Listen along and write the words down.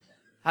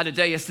I had a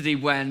day yesterday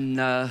when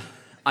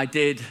I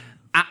did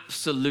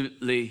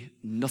absolutely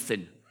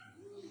nothing.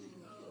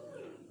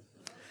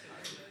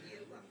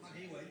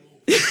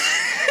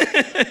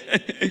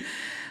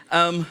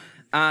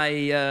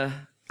 I'd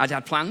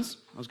had plans.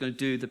 I was going to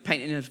do the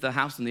painting of the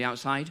house on the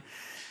outside,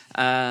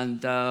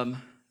 and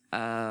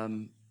I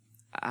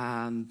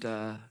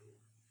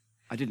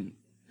didn't.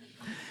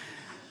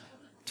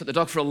 Took the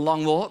dog for a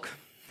long walk.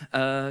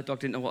 Dog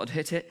didn't know what had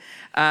hit it,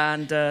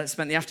 and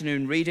spent the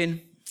afternoon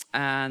reading,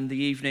 and the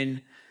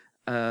evening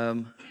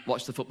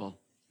watched the football.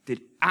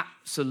 Did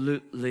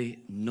absolutely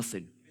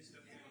nothing.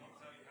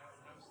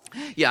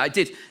 Yeah, I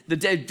did. The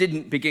day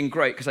didn't begin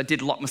great because I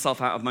did lock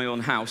myself out of my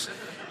own house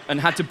and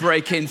had to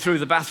break in through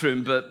the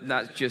bathroom, but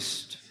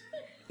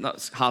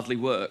that's hardly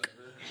work.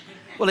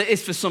 Well, it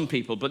is for some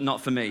people, but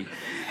not for me.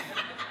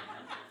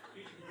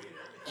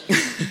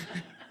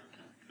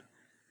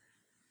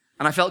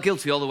 And I felt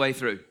guilty all the way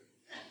through.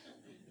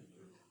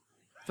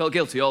 Felt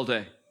guilty all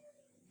day.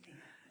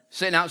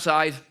 Sitting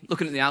outside,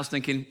 looking at the house,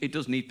 thinking, it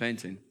does need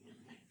painting.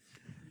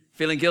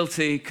 Feeling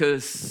guilty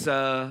because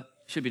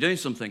should be doing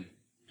something.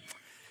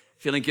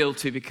 Feeling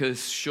guilty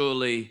because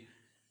surely,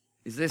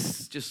 is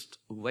this just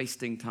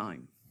wasting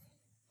time?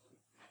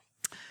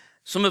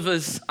 Some of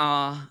us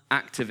are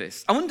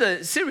activists. I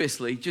wonder,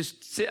 seriously,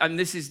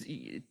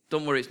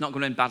 don't worry, it's not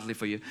going to end badly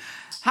for you.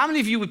 How many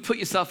of you would put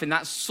yourself in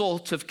that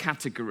sort of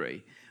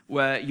category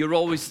where you're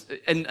always,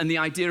 and the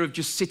idea of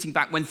just sitting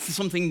back when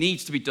something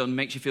needs to be done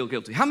makes you feel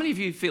guilty? How many of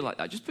you feel like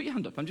that? Just put your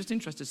hand up. I'm just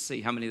interested to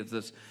see how many of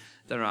us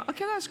there are.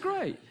 Okay, that's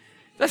great.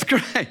 That's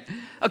great.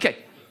 Okay,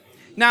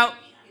 now,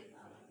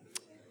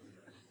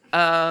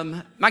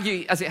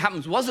 Maggie, as it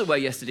happens, was away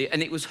yesterday,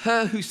 and it was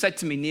her who said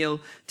to me, Neil,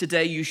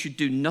 today you should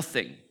do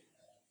nothing.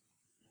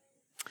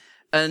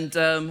 And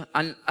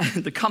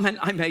the comment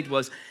I made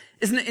was,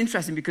 isn't it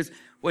interesting? Because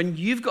when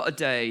you've got a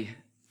day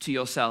to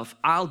yourself,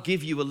 I'll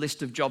give you a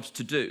list of jobs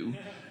to do.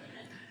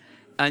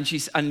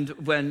 And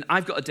when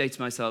I've got a day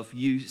to myself,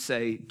 you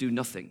say, do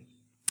nothing.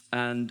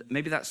 And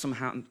maybe that's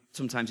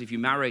sometimes if you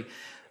marry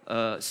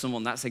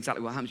someone, that's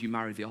exactly what happens. You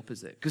marry the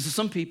opposite. Because there's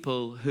some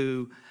people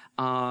who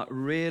are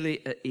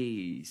really at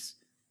ease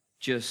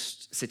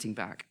just sitting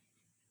back.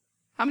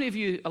 How many of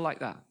you are like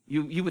that?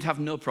 You would have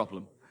no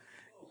problem.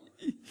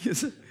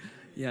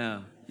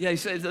 Yeah,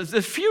 so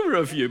there's fewer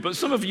of you, but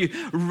some of you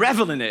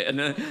revel in it, and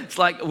it's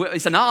like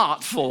it's an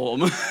art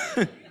form.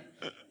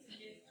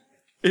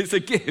 It's a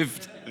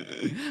gift.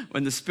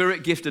 When the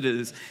Spirit gifted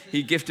us,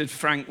 He gifted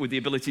Frank with the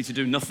ability to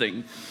do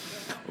nothing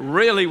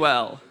really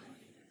well.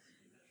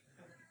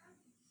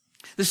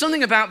 There's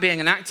something about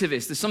being an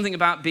activist. There's something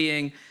about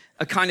being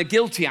a kind of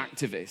guilty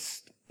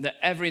activist that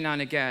every now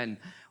and again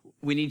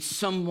we need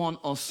someone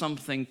or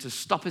something to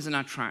stop us in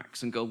our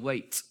tracks and go,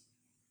 wait.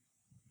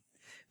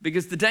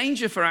 Because the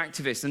danger for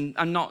activists, and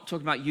I'm not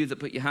talking about you that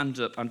put your hand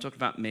up, I'm talking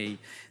about me.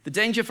 The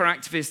danger for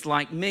activists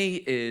like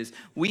me is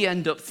we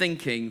end up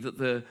thinking that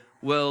the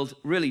world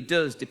really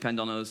does depend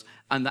on us,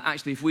 and that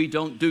actually if we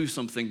don't do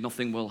something,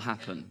 nothing will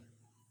happen.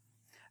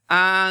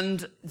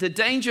 And the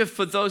danger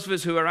for those of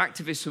us who are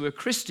activists, who are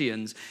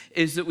Christians,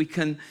 is that we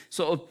can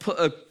sort of put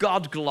a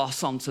God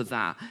gloss onto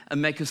that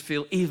and make us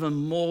feel even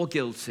more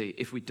guilty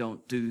if we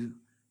don't do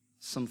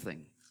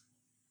something.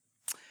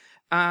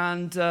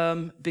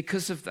 And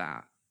because of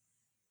that,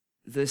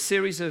 the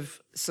series of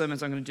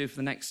sermons I'm going to do for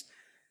the next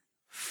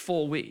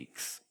 4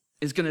 weeks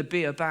is going to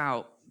be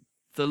about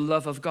the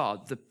love of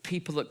God, the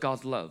people that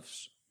God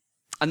loves.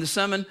 And the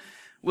sermon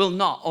will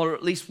not, or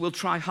at least we'll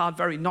try hard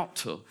very not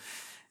to,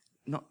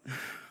 you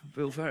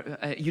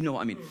know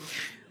what I mean.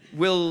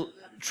 We'll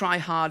try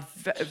hard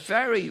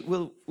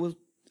we'll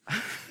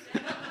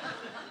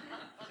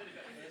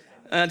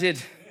I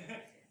did.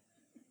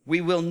 We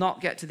will not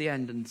get to the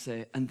end and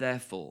say, and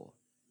therefore,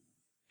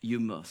 you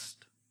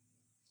must.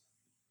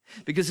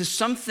 Because there's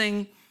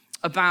something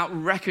about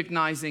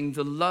recognizing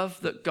the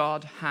love that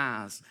God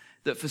has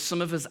that for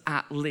some of us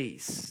at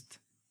least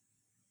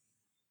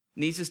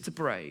needs us to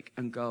break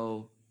and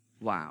go,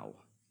 wow.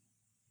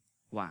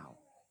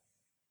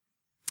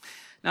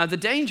 Now the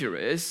danger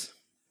is,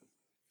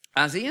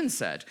 as Ian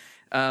said,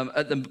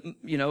 at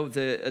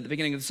the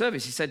beginning of the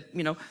service, he said,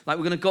 like we're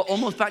going to go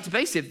almost back to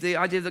basics, the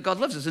idea that God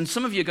loves us. And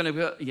some of you are going to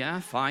go,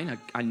 yeah, fine,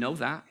 I know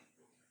that.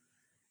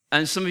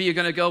 And some of you are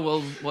going to go,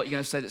 well, what are you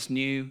going to say that's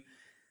new?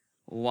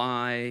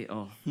 Why?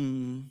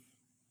 I'm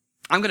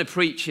going to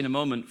preach in a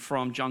moment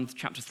from John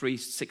chapter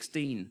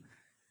 3:16.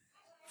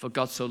 For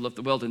God so loved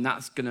the world, and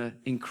that's going to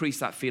increase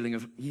that feeling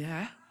of,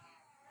 yeah.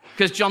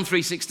 Because John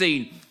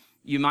 3:16,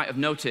 you might have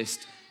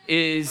noticed,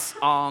 is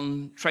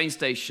on train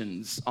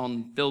stations,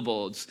 on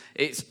billboards.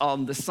 It's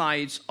on the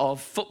sides of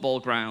football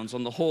grounds,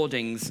 on the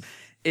hoardings.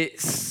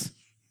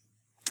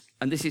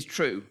 And this is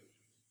true,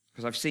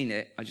 because I've seen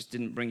it, I just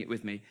didn't bring it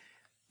with me,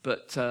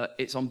 but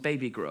it's on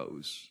baby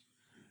grows,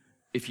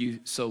 if you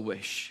so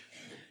wish,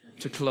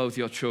 to clothe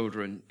your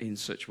children in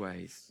such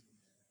ways.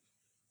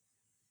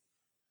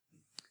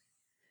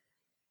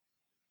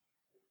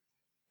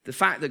 The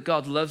fact that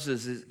God loves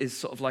us is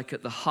sort of like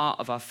at the heart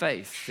of our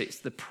faith. It's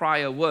the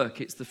prior work.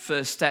 It's the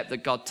first step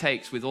that God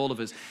takes with all of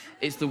us.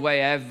 It's the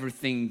way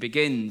everything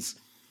begins.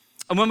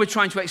 And when we're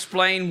trying to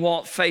explain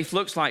what faith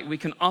looks like, we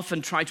can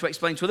often try to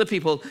explain to other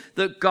people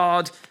that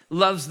God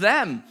loves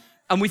them.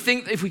 And we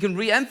think that if we can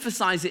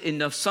re-emphasize it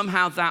enough,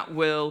 somehow that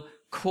will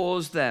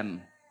cause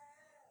them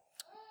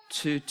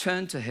to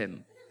turn to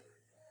him.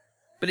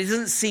 But it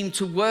doesn't seem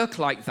to work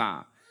like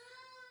that.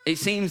 It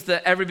seems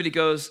that everybody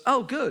goes,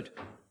 oh, good.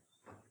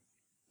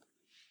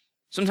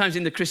 Sometimes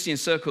in the Christian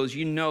circles,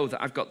 you know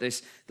that I've got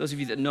this, those of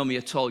you that know me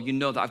at all, you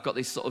know that I've got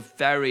this sort of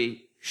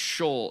very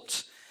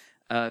short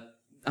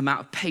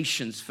amount of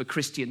patience for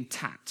Christian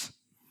tat.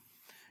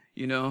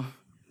 You know,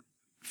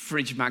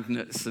 fridge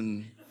magnets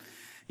and,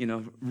 you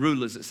know,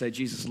 rulers that say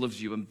Jesus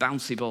loves you and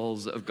bouncy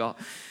balls that have got,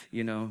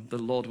 you know, the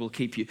Lord will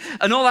keep you.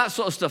 And all that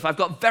sort of stuff. I've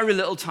got very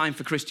little time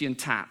for Christian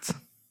tat.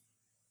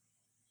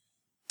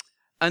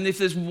 And if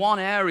there's one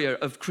area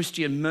of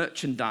Christian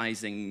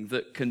merchandising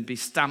that can be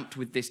stamped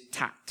with this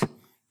tat,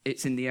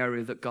 it's in the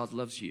area that God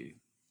loves you.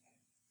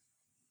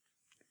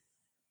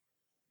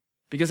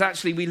 Because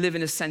actually we live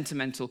in a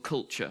sentimental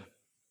culture.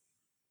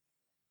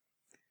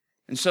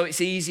 And so it's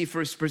easy for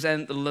us to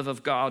present the love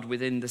of God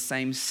within the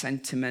same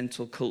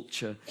sentimental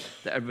culture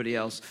that everybody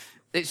else.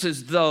 It's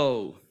as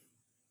though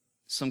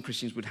some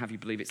Christians would have you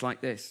believe it's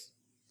like this.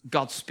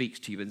 God speaks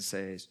to you and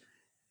says,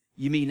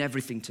 you mean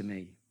everything to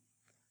me.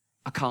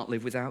 I can't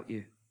live without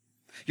you.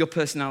 Your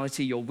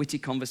personality, your witty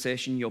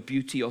conversation, your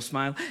beauty, your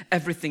smile,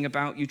 everything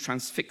about you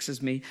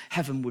transfixes me.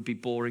 Heaven would be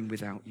boring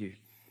without you.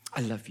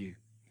 I love you.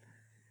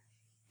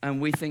 And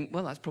we think,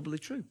 well, that's probably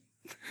true.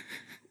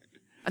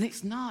 And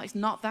it's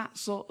not that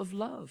sort of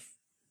love.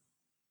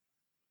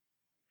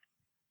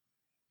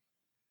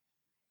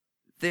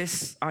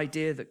 This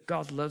idea that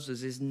God loves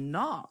us is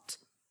not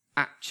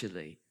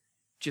actually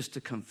just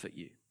to comfort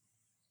you.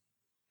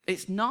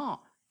 It's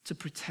not to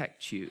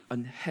protect you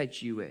and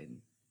hedge you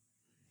in.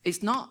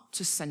 It's not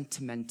to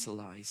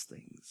sentimentalize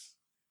things.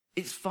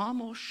 It's far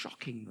more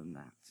shocking than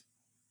that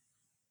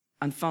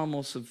and far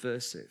more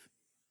subversive.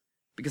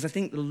 Because I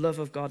think the love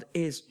of God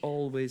is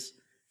always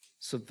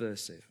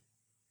subversive.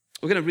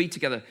 We're going to read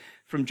together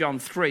from John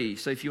 3.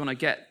 So if you want to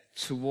get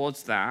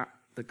towards that,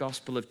 the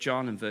Gospel of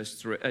John in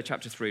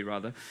chapter 3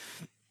 rather.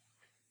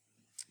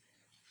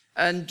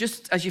 And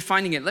just as you're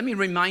finding it, let me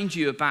remind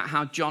you about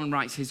how John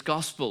writes his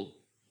Gospel.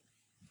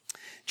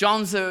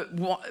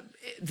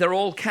 They're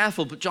all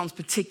careful, but John's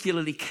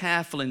particularly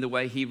careful in the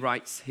way he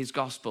writes his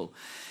gospel.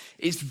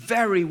 It's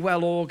very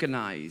well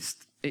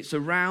organized. It's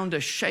around a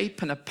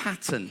shape and a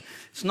pattern.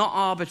 It's not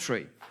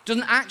arbitrary. It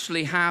doesn't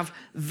actually have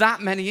that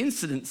many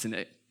incidents in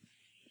it.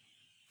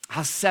 It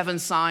has 7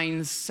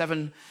 signs,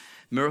 7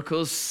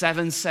 miracles,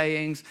 7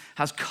 sayings,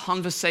 has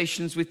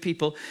conversations with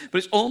people, but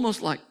it's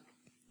almost like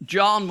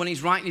John, when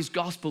he's writing his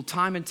gospel,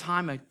 time and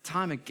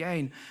time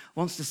again,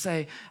 wants to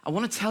say, I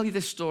want to tell you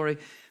this story,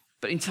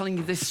 but in telling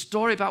you this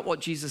story about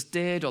what Jesus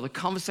did or the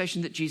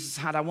conversation that Jesus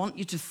had, I want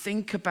you to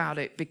think about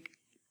it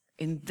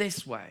in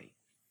this way.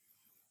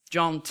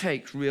 John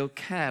takes real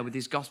care with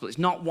his gospel. It's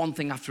not one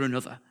thing after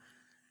another.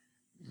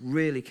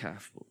 Really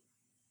careful.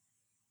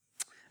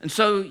 And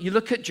so you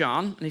look at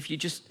John, and if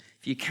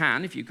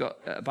you've got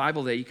a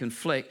Bible there, you can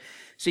flick.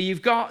 So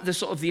you've got the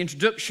sort of the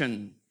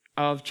introduction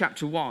of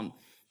chapter 1.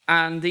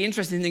 And the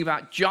interesting thing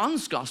about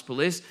John's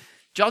gospel is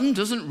John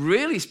doesn't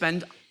really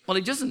he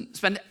doesn't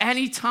spend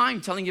any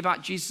time telling you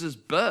about Jesus'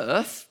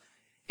 birth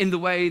in the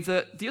way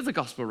that the other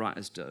gospel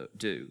writers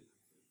do.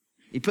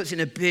 He puts in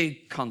a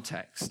big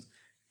context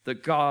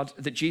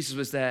that Jesus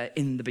was there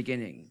in the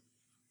beginning,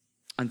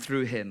 and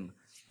through him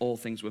all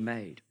things were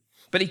made.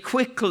 But he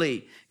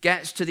quickly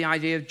gets to the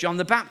idea of John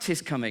the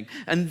Baptist coming,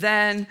 and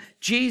then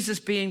Jesus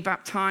being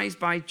baptized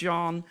by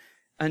John,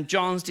 and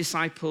John's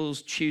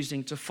disciples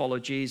choosing to follow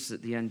Jesus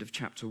at the end of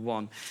chapter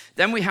 1.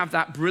 Then we have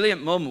that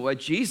brilliant moment where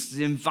Jesus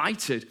is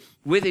invited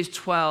with his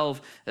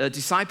 12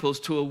 disciples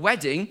to a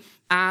wedding,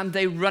 and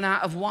they run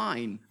out of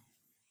wine.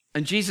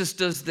 And Jesus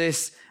does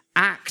this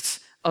act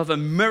of a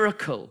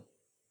miracle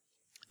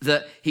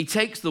that he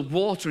takes the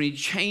water and he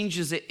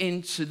changes it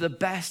into the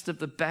best of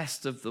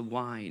the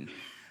wine.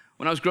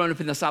 When I was growing up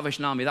in the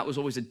Salvation Army, that was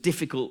always a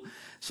difficult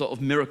sort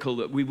of miracle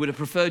that we would have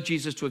preferred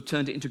Jesus to have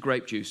turned it into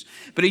grape juice.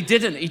 But he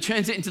didn't. He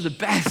turns it into the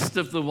best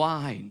of the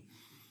wine.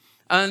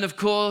 And of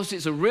course,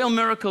 it's a real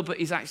miracle, but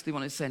he's actually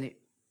wanted to say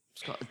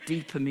it's got a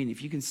deeper meaning.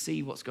 If you can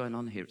see what's going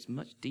on here, it's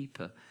much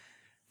deeper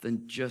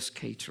than just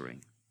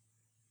catering.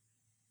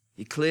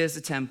 He clears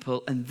the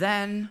temple, and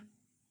then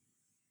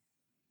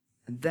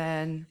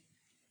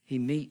he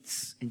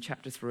meets, in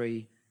chapter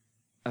 3,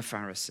 a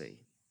Pharisee.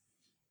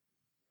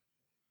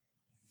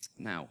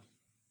 Now,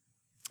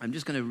 I'm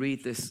just going to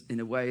read this in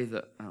a way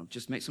that I'll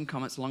just make some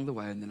comments along the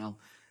way, and then I'll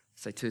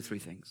say 2 or 3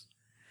 things.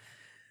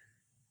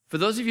 For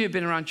those of you who've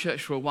been around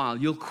church for a while,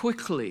 you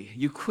quickly,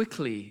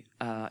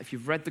 if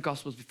you've read the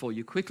Gospels before,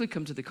 you quickly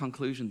come to the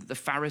conclusion that the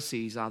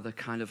Pharisees are the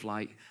kind of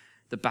like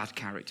the bad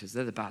characters.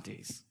 They're the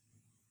baddies.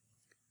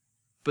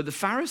 But the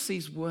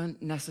Pharisees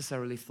weren't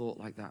necessarily thought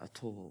like that at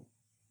all.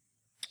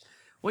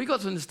 What you've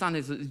got to understand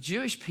is that the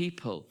Jewish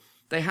people,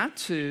 they had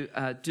to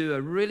do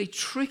a really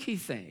tricky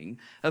thing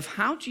of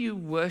how do you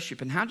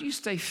worship and how do you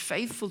stay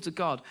faithful to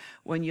God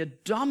when you're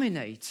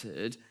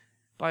dominated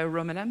by a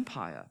Roman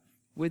Empire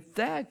with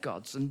their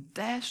gods and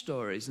their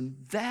stories and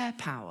their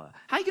power.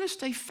 How are you going to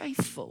stay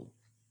faithful?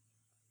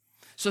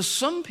 So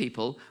some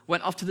people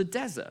went off to the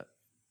desert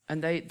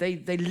and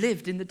they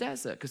lived in the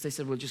desert because they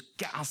said, we'll just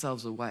get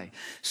ourselves away.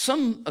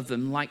 Some of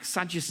them, like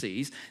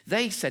Sadducees,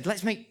 they said,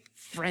 let's make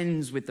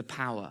friends with the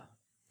power.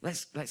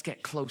 Let's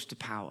get close to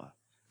power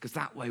because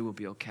that way we'll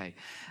be okay.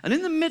 And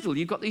in the middle,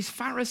 you've got these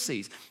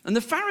Pharisees. And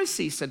the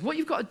Pharisees said, what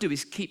you've got to do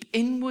is keep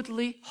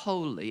inwardly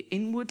holy,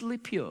 inwardly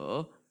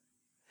pure,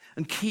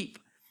 and keep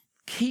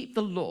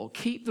the law,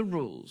 keep the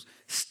rules,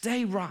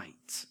 stay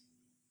right.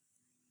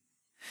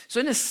 So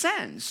in a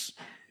sense,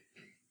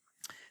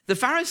 the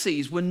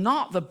Pharisees were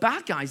not the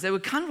bad guys. They were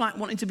kind of like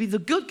wanting to be the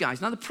good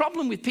guys. Now, the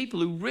problem with people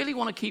who really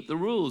want to keep the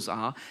rules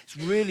it's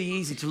really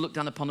easy to look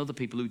down upon other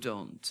people who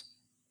don't.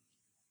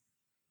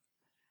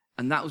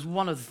 And that was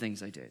one of the things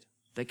they did.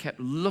 They kept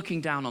looking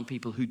down on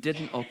people who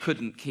didn't or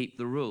couldn't keep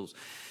the rules.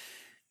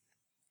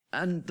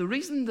 And the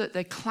reason that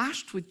they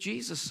clashed with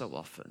Jesus so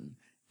often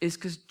is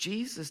because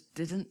Jesus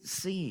didn't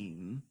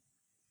seem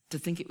to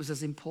think it was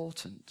as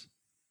important.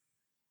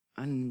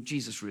 And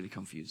Jesus really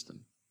confused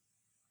them.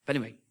 But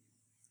anyway,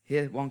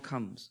 here one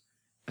comes,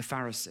 a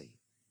Pharisee,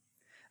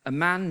 a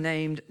man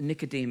named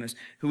Nicodemus,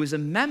 who was a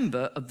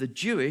member of the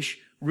Jewish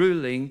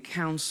ruling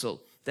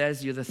council.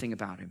 There's the other thing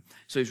about him.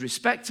 So he's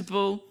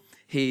respectable,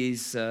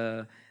 he's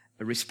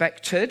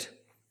respected,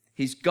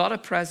 he's got a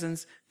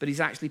presence, but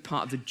he's actually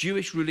part of the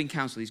Jewish ruling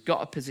council. He's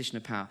got a position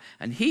of power.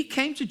 And he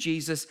came to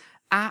Jesus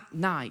at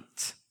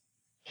night.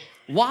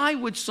 Why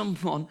would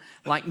someone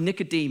like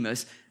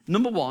Nicodemus,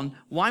 number one,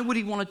 why would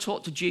he want to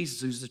talk to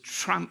Jesus, who's a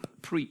tramp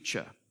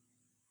preacher?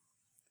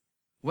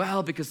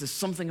 Well, because there's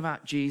something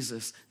about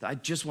Jesus that I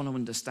just want to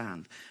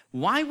understand.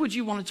 Why would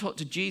you want to talk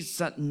to Jesus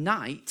at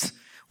night?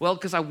 Well,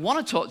 because I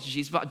want to talk to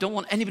Jesus, but I don't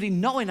want anybody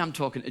knowing I'm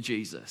talking to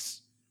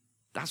Jesus.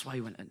 That's why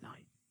he went at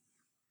night.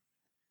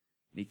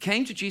 He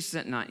came to Jesus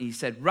at night and he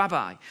said,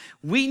 Rabbi,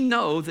 we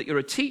know that you're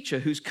a teacher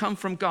who's come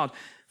from God,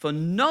 for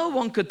no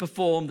one could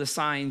perform the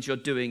signs you're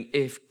doing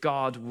if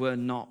God were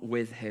not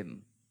with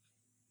him.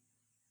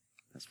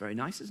 That's very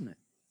nice, isn't it?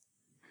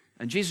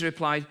 And Jesus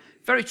replied,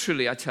 very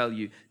truly, I tell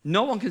you,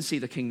 no one can see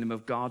the kingdom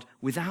of God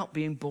without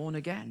being born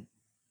again.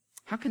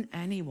 How can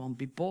anyone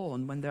be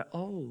born when they're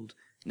old?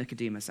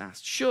 Nicodemus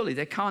asked. Surely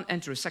they can't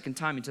enter a second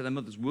time into their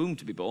mother's womb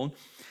to be born.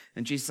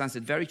 And Jesus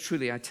answered, very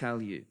truly, I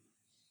tell you.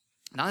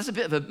 Now, that's a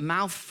bit of a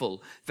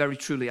mouthful, very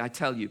truly, I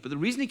tell you. But the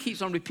reason he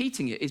keeps on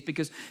repeating it is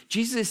because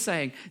Jesus is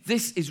saying,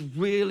 this is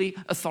really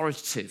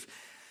authoritative.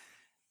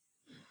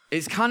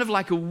 It's kind of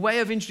like a way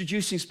of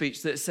introducing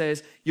speech that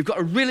says, you've got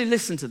to really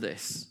listen to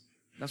this.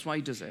 That's why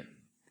he does it.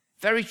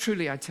 Very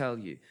truly, I tell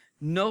you,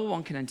 no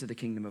one can enter the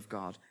kingdom of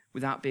God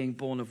without being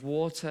born of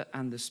water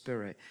and the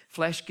Spirit.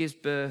 Flesh gives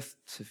birth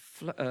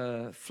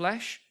to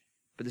flesh,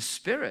 but the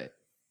Spirit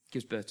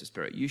gives birth to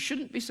spirit. You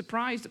shouldn't be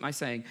surprised at my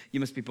saying, you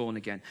must be born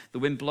again. The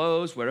wind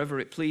blows wherever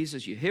it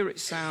pleases. You hear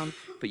its sound,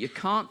 but you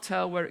can't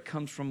tell where it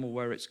comes from or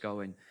where it's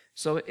going.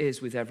 So it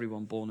is with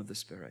everyone born of the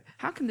Spirit.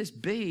 How can this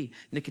be?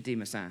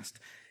 Nicodemus asked.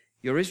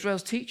 You're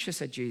Israel's teacher,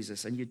 said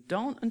Jesus, and you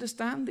don't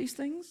understand these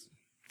things?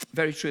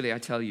 Very truly, I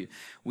tell you,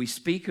 we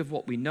speak of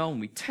what we know and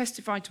we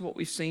testify to what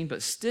we've seen,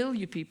 but still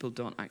you people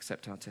don't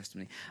accept our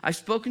testimony. I've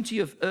spoken to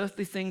you of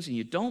earthly things and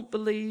you don't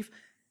believe.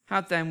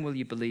 How then will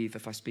you believe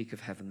if I speak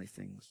of heavenly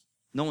things?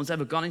 No one's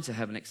ever gone into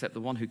heaven except the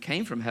one who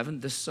came from heaven,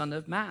 the Son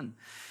of Man.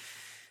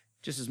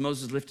 Just as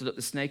Moses lifted up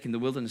the snake in the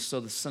wilderness, so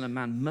the Son of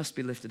Man must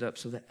be lifted up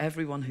so that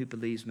everyone who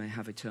believes may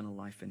have eternal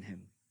life in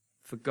him.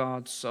 For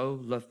God so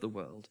loved the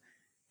world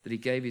that he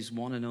gave his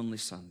one and only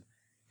Son,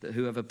 that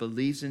whoever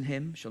believes in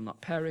him shall not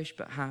perish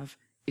but have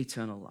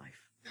eternal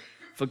life.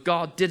 For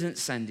God didn't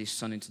send his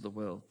Son into the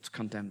world to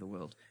condemn the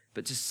world,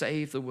 but to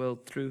save the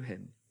world through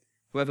him.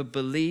 Whoever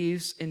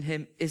believes in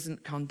him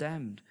isn't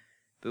condemned,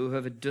 but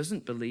whoever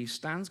doesn't believe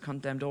stands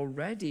condemned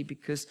already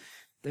because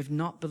they've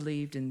not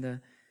believed in the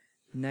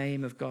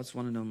name of God's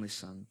one and only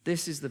Son.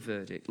 This is the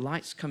verdict.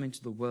 Light's come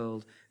into the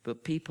world,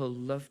 but people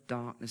love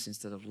darkness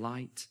instead of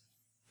light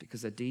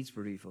because their deeds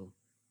were evil.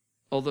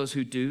 All those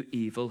who do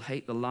evil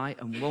hate the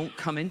light and won't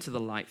come into the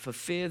light for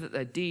fear that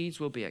their deeds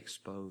will be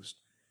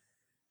exposed.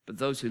 But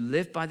those who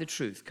live by the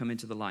truth come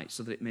into the light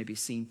so that it may be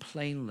seen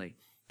plainly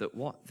that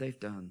what they've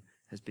done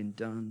has been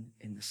done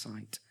in the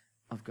sight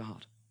of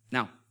God.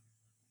 Now,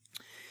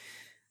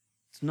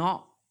 it's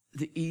not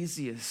the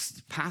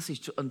easiest passage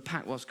to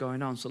unpack what's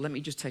going on, so let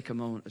me just take a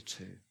moment or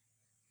two.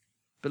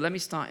 But let me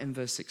start in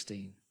verse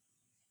 16.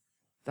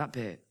 That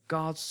bit,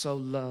 God so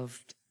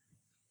loved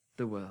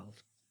the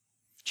world.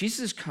 Jesus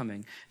is coming,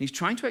 and he's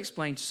trying to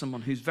explain to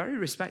someone who's very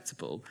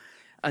respectable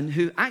and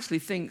who actually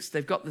thinks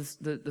they've got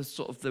the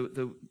sort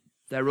of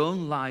their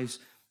own lives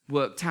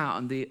worked out,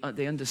 and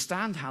they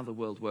understand how the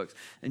world works.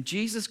 And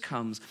Jesus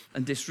comes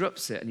and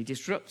disrupts it, and he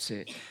disrupts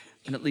it.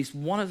 And at least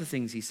one of the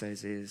things he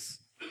says is,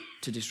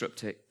 to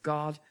disrupt it,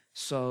 God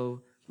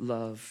so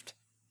loved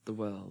the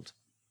world.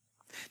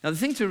 Now, the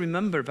thing to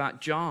remember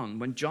about John,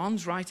 when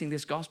John's writing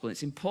this gospel, and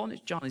it's important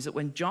to John, is that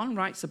when John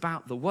writes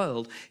about the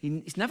world,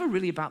 it's never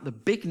really about the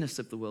bigness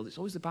of the world. It's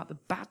always about the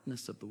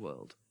badness of the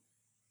world.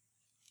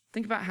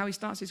 Think about how he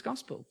starts his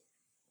gospel.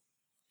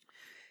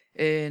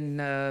 In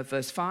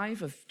verse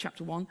 5 of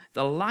chapter 1,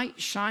 the light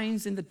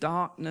shines in the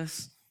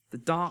darkness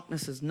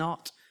has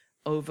not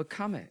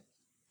overcome it.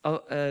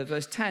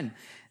 Verse 10,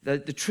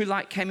 the true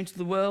light came into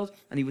the world,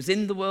 and he was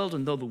in the world,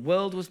 and though the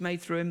world was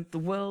made through him, the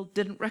world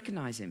didn't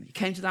recognize him. He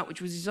came to that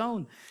which was his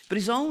own, but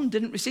his own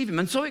didn't receive him.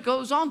 And so it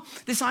goes on,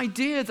 this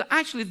idea that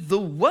actually the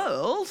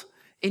world,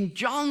 in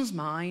John's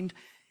mind,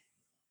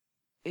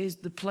 is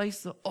the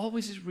place that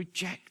always is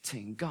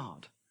rejecting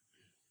God.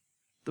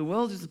 The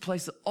world is the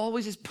place that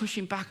always is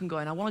pushing back and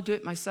going, I want to do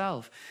it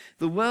myself.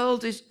 The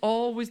world is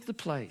always the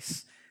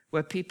place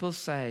where people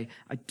say,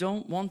 I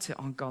don't want it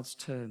on God's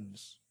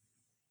terms.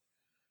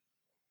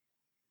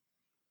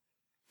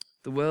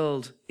 The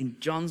world, in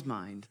John's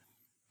mind,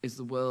 is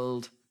the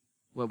world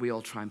where we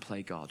all try and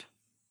play God.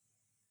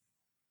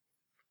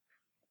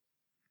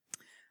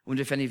 I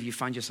wonder if any of you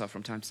find yourself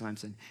from time to time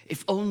saying,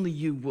 if only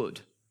you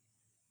would,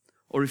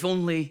 or if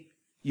only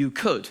you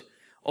could,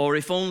 or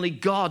if only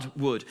God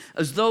would,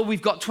 as though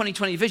we've got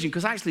 20/20 vision,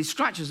 because actually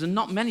scratchers, and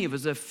not many of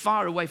us are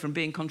far away from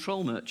being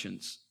control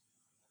merchants.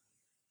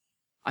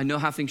 I know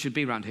how things should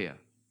be around here.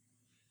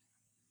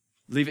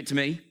 Leave it to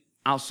me,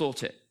 I'll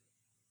sort it.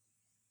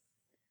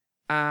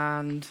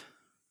 And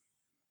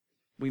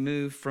we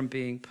move from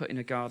being put in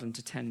a garden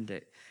to tend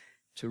it,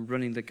 to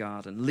running the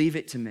garden. Leave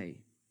it to me.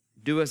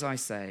 Do as I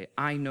say.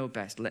 I know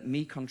best. Let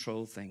me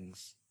control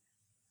things.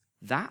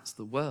 That's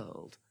the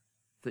world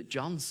that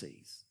John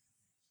sees.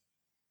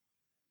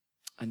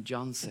 And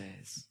John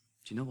says,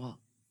 do you know what?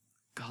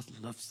 God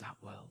loves that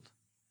world.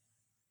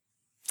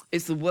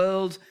 It's the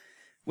world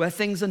where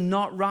things are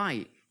not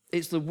right.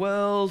 It's the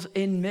world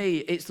in me.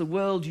 It's the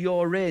world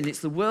you're in.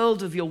 It's the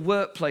world of your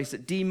workplace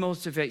that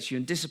demotivates you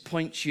and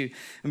disappoints you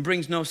and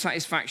brings no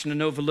satisfaction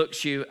and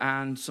overlooks you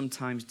and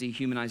sometimes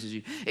dehumanizes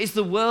you. It's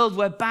the world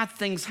where bad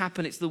things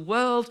happen. It's the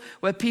world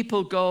where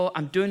people go,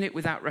 I'm doing it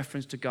without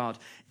reference to God.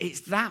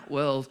 It's that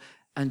world.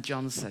 And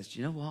John says, do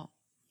you know what?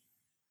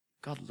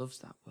 God loves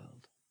that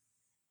world.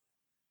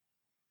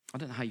 I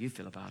don't know how you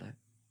feel about it,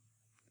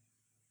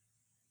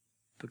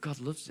 but God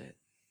loves it.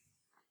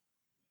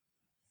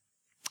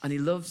 And he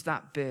loves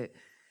that bit.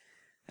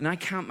 And I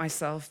count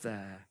myself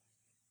there.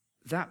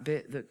 That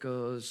bit that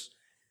goes,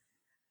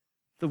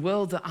 the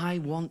world that I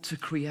want to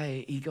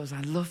create, he goes,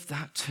 I love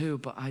that too,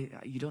 but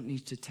you don't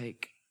need to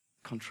take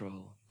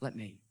control. Let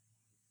me.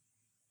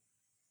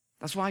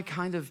 That's why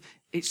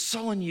it's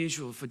so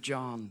unusual for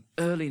John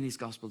early in his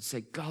gospel to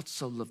say, God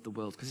so loved the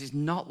world, because it's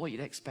not what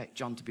you'd expect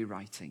John to be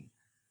writing.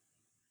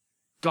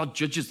 God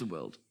judges the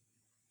world.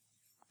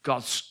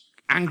 God's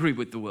angry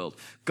with the world.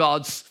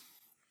 God's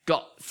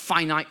got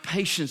finite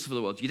patience for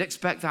the world. You'd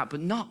expect that,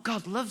 but not.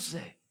 God loves it.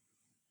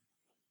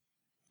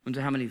 I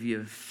wonder how many of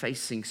you are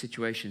facing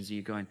situations and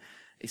you're going,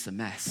 it's a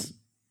mess.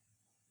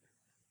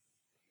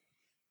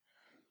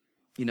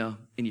 You know,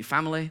 in your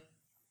family,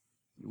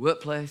 your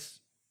workplace.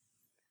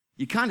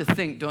 You kind of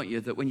think, don't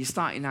you, that when you're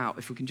starting out,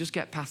 if we can just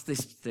get past this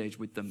stage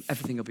with them,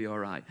 everything will be all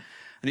right.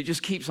 And it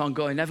just keeps on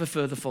going ever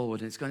further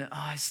forward. And it's going,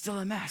 it's still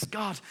a mess.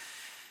 God,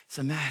 it's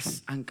a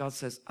mess. And God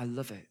says, I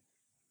love it.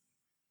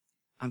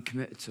 I'm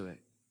committed to it.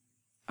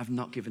 I've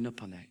not given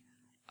up on it.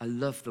 I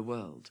love the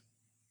world.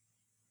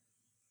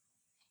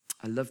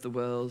 I love the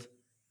world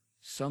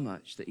so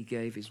much that he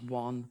gave his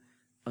one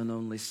and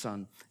only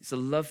son. It's a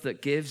love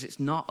that gives. It's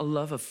not a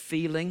love of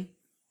feeling.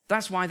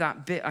 That's why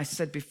that bit I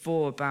said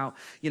before about,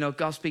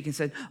 God speaking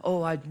said,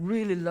 oh, I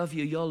really love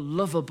you. You're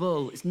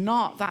lovable. It's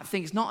not that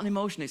thing. It's not an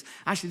emotion. It's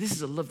actually, this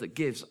is a love that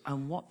gives.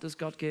 And what does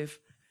God give?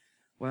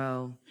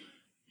 Well,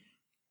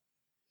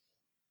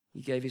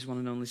 he gave his one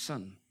and only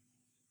son.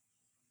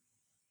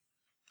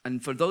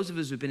 And for those of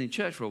us who've been in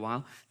church for a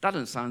while, that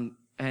doesn't sound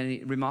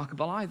any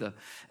remarkable either.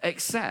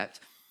 Except,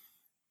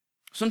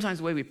 sometimes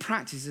the way we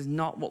practice is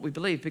not what we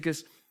believe.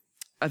 Because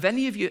have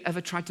any of you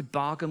ever tried to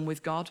bargain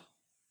with God?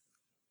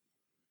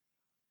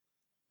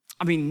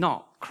 I mean,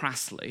 not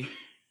crassly,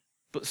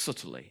 but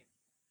subtly.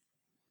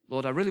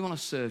 Lord, I really want to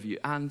serve you,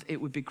 and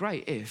it would be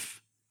great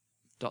if... ...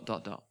 God,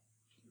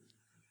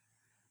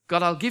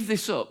 I'll give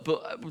this up,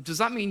 but does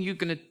that mean you're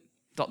going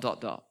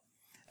to... ...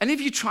 And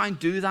if you try and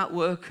do that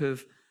work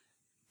of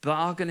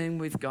bargaining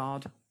with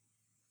God,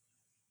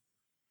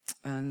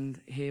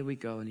 and here we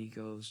go, and he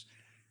goes,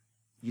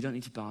 you don't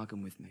need to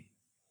bargain with me.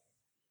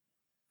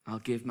 I'll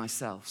give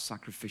myself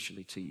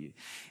sacrificially to you.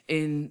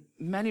 In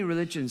many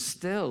religions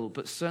still,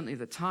 but certainly at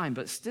the time,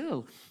 but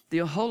still, the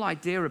whole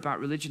idea about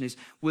religion is,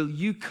 will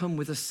you come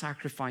with a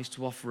sacrifice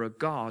to offer a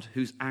God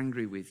who's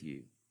angry with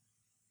you?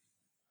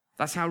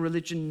 That's how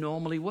religion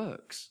normally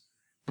works.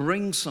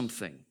 Bring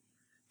something.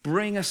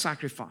 Bring a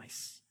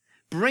sacrifice.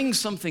 Bring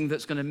something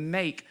that's going to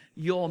make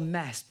your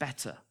mess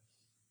better.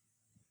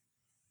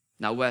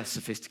 Now, we're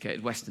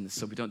sophisticated Westerners,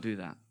 so we don't do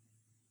that.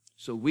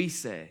 So we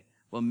say,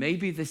 well,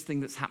 maybe this thing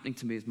that's happening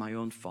to me is my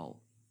own fault.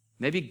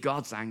 Maybe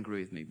God's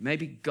angry with me.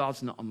 Maybe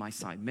God's not on my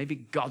side. Maybe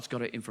God's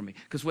got it in from me.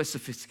 Because we're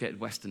sophisticated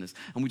Westerners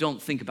and we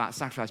don't think about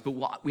sacrifice. But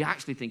what we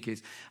actually think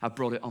is, I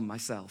brought it on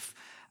myself.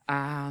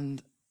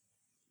 And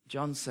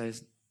John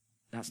says,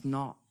 that's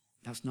not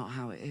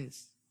how it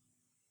is.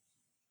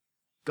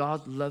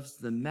 God loves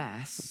the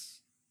mess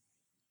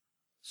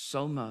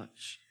so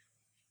much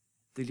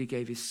that he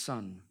gave his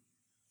son,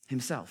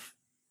 himself.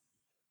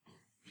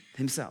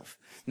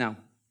 Now,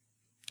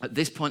 at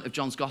this point of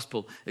John's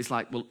gospel, it's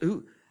like, well,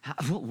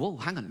 whoa,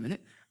 hang on a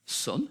minute.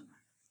 Son?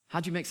 How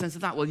do you make sense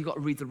of that? Well, you've got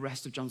to read the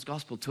rest of John's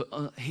gospel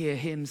to hear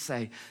him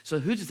say, so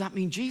who does that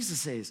mean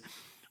Jesus is?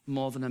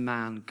 More than a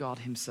man, God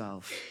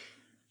himself,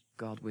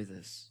 God with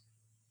us.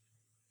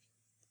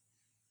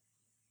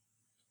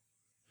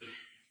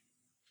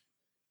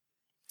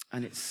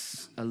 And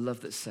it's a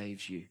love that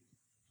saves you.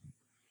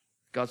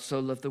 God so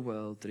loved the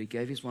world that he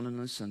gave his one and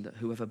only Son, that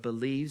whoever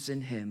believes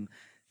in him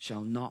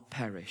shall not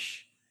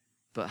perish,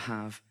 but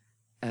have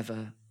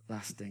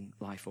everlasting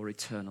life or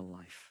eternal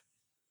life.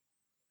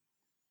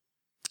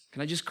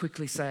 Can I just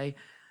quickly say,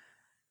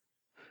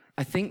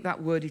 I think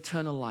that word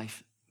eternal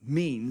life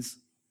means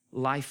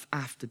life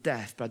after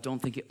death, but I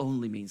don't think it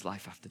only means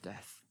life after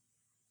death.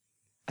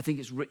 I think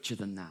it's richer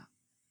than that.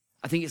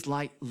 I think it's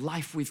like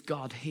life with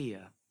God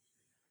here.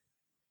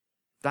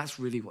 That's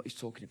really what he's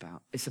talking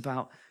about. It's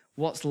about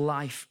what's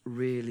life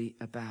really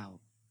about.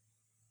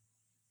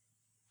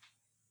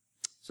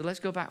 So let's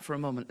go back for a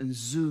moment and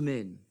zoom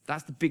in.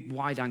 That's the big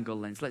wide-angle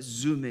lens. Let's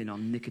zoom in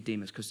on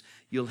Nicodemus because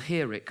you'll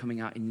hear it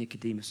coming out in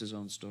Nicodemus'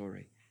 own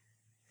story.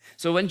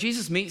 So when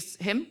Jesus meets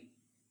him,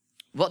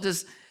 what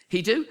does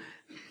he do?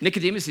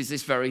 Nicodemus is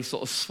this very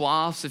sort of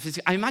suave,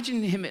 sophisticated. I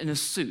imagine him in a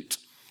suit,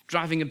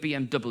 driving a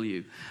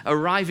BMW,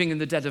 arriving in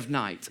the dead of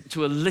night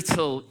to a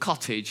little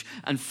cottage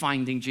and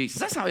finding Jesus.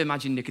 That's how I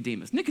imagine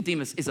Nicodemus.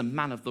 Nicodemus is a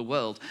man of the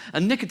world,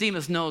 and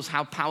Nicodemus knows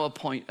how power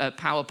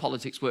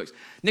politics works.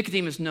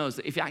 Nicodemus knows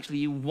that if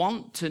you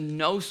want to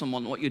know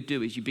someone, what you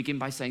do is you begin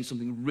by saying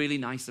something really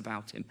nice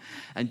about him,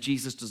 and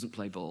Jesus doesn't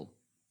play ball.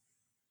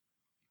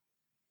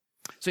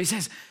 So he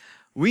says,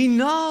 we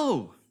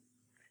know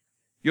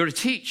you're a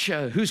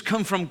teacher who's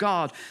come from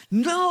God.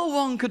 No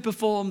one could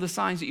perform the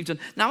signs that you've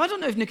done. Now, I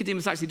don't know if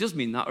Nicodemus actually does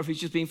mean that or if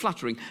he's just being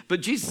flattering, but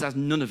Jesus has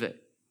none of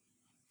it.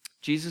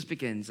 Jesus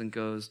begins and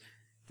goes,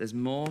 there's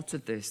more to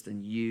this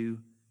than you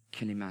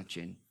can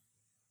imagine.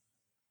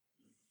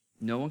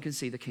 No one can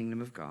see the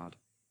kingdom of God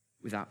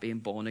without being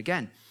born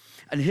again.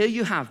 And here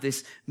you have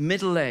this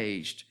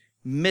middle-aged,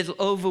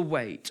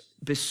 overweight,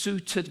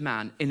 besuited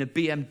man in a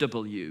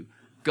BMW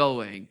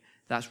going,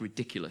 that's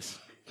ridiculous.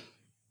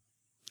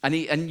 And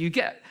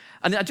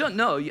I don't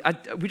know,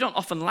 we don't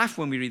often laugh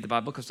when we read the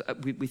Bible because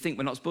we think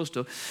we're not supposed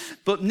to.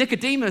 But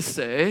Nicodemus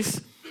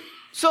says,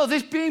 so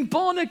this being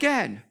born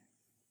again,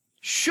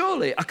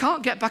 surely I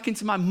can't get back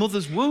into my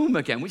mother's womb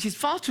again, which is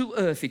far too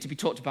earthy to be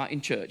talked about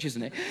in church,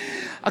 isn't it?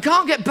 I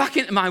can't get back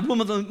into my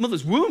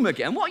mother's womb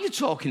again. What are you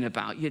talking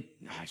about?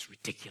 It's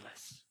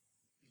ridiculous.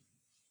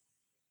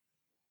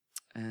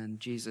 And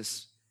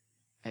Jesus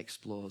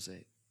explores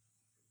it.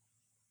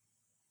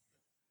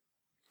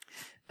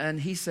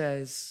 And he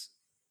says,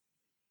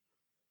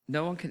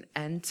 no one can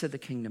enter the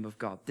kingdom of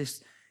God,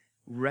 this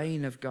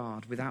reign of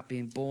God, without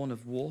being born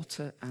of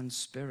water and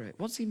spirit.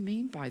 What does he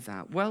mean by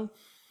that? Well,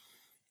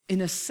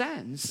 in a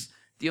sense,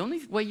 the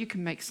only way you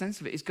can make sense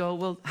of it is go,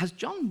 well, has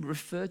John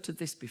referred to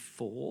this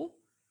before?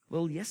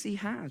 Well, yes, he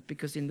has,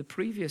 because in the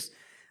previous,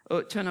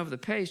 turn over the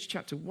page,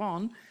 chapter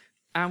 1,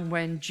 and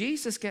when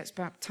Jesus gets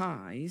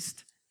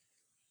baptized,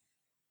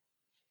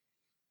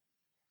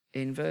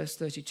 in verse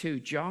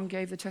 32, John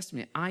gave the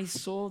testimony, I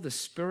saw the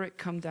Spirit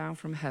come down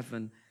from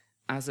heaven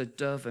as a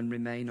dove and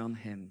remain on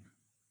him.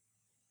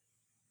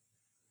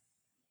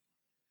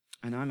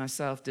 And I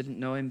myself didn't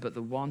know him, but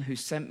the one who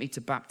sent me to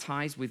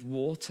baptize with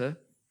water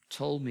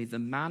told me, the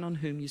man on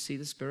whom you see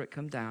the Spirit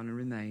come down and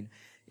remain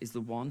is the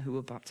one who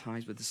will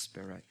baptize with the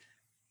Spirit.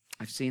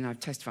 I've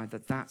testified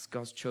that that's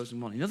God's chosen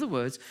one. In other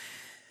words,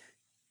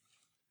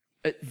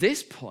 at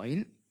this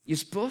point, you're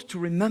supposed to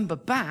remember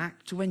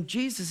back to when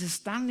Jesus is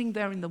standing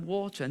there in the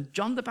water and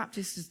John the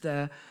Baptist is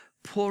there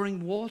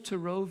pouring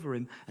water over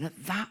him. And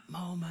at that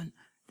moment,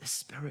 the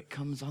Spirit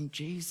comes on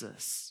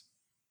Jesus.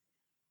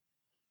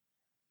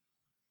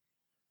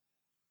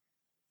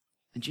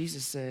 And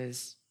Jesus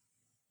says,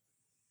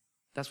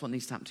 that's what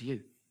needs to happen to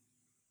you.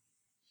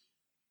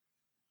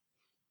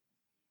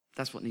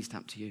 That's what needs to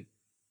happen to you.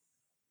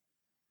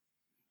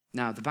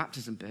 Now, the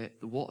baptism bit,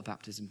 the water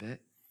baptism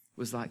bit,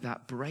 was like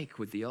that break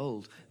with the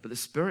old. But the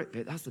Spirit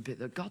bit, that's the bit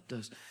that God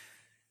does.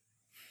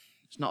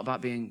 It's not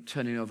about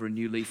turning over a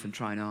new leaf and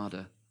trying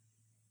harder.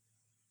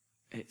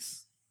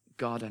 It's,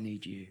 God, I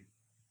need you.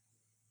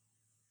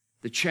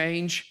 The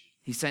change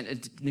he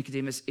sent to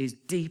Nicodemus is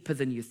deeper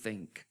than you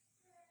think.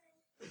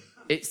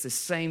 It's the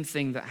same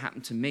thing that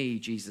happened to me,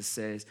 Jesus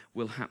says,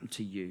 will happen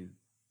to you.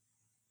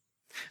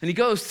 And he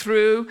goes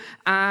through,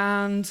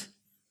 and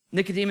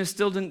Nicodemus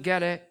still didn't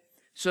get it.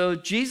 So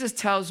Jesus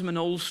tells him an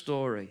old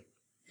story.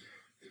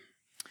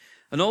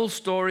 An old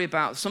story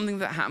about something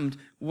that happened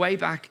way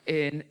back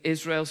in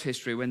Israel's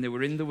history when they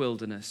were in the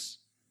wilderness,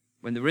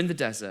 when they were in the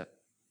desert.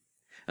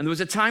 And there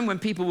was a time when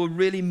people were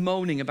really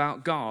moaning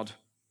about God.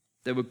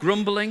 They were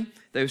grumbling.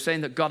 They were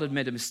saying that God had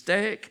made a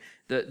mistake,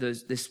 that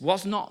this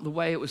was not the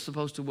way it was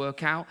supposed to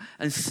work out.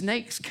 And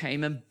snakes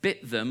came and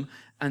bit them,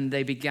 and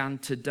they began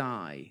to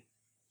die.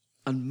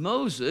 And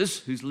Moses,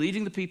 who's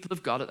leading the people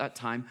of God at that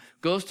time,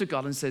 goes to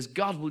God and says,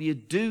 God, will you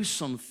do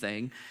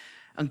something?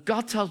 And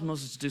God tells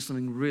Moses to do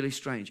something really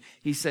strange.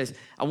 He says,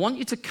 I want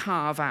you to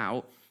carve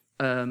out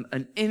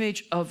an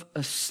image of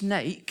a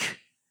snake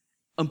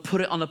and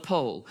put it on a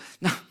pole.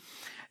 Now,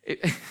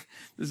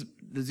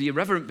 there's the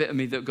irreverent bit of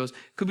me that goes,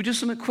 could we do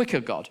something quicker,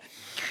 God?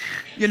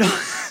 You know,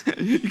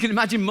 you can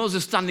imagine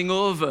Moses standing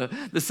over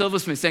the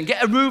silversmith saying,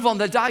 get a move on,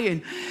 they're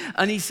dying.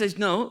 And he says,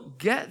 no,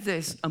 get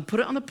this and put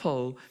it on a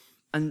pole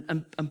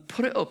and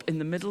put it up in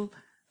the middle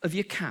of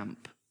your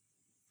camp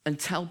and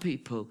tell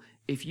people,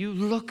 if you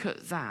look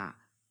at that,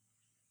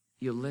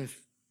 you'll live.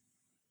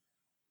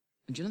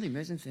 And do you know the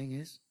amazing thing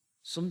is?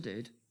 Some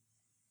did.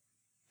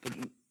 But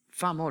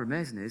far more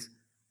amazing is,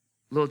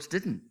 loads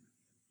didn't.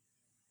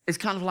 It's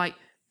kind of like,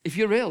 if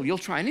you're ill, you'll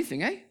try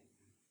anything, eh?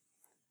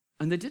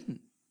 And they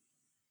didn't.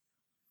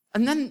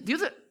 And then the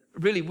other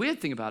really weird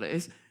thing about it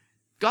is,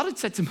 God had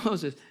said to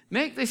Moses,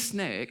 make this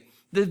snake,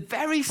 the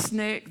very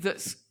snake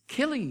that's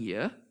killing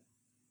you,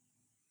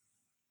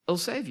 will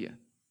save you.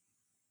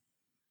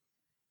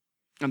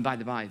 And by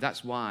the by,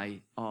 that's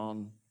why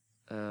on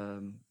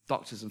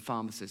doctors and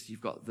pharmacists,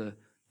 you've got the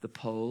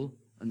pole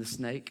and the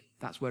snake.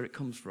 That's where it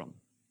comes from.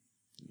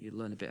 You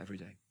learn a bit every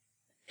day.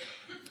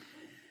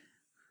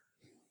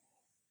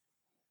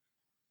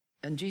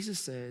 And Jesus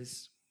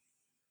says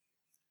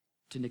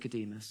to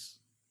Nicodemus,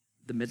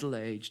 the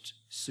middle-aged,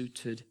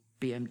 suited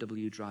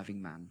BMW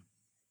driving man,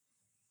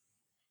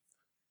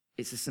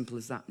 it's as simple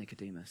as that,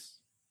 Nicodemus.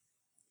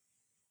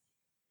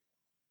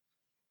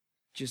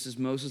 Just as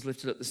Moses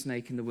lifted up the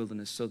snake in the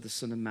wilderness, so the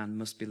Son of Man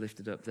must be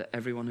lifted up, that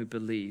everyone who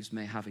believes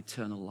may have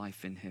eternal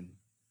life in him.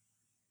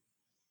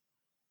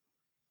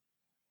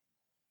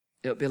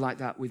 It'll be like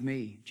that with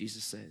me,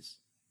 Jesus says.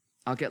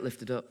 I'll get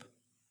lifted up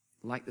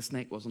like the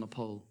snake was on a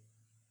pole,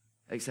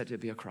 except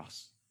it'll be a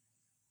cross.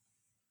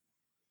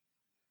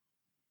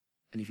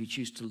 And if you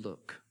choose to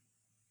look,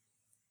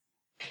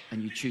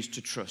 and you choose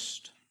to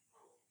trust,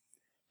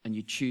 and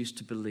you choose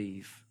to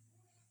believe,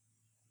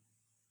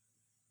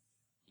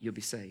 you'll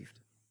be saved.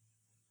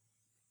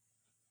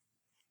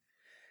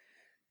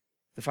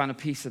 The final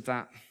piece of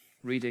that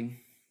reading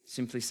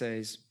simply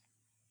says,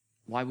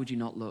 why would you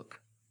not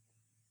look?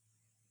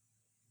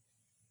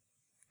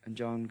 And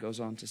John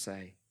goes on to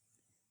say,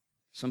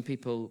 some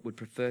people would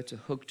prefer to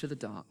hug to the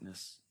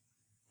darkness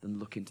than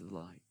look into the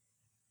light.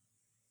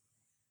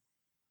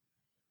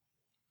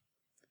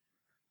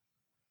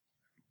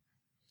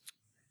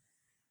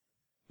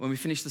 When we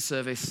finish the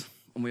service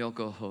and we all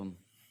go home,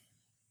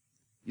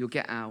 you'll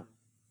get out,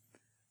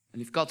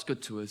 and if God's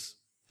good to us,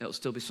 it'll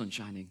still be sun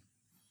shining.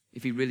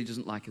 If he really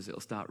doesn't like us,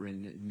 it'll start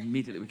raining.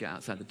 Immediately we get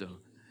outside the door.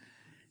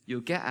 You'll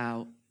get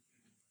out,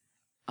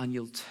 and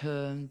you'll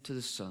turn to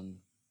the sun,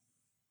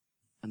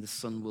 and the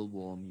sun will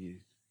warm you.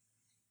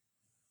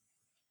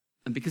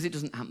 And because it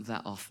doesn't happen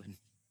that often,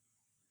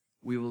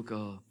 we will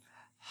go,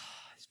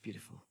 it's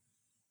beautiful.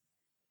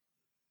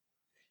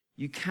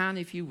 You can,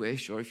 if you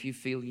wish, or if you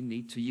feel you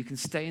need to, you can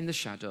stay in the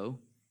shadow,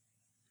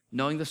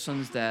 knowing the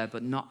sun's there,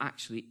 but not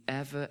actually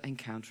ever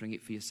encountering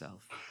it for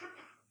yourself.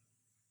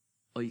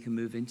 Or you can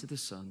move into the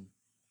sun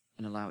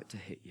and allow it to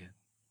hit you.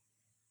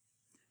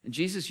 And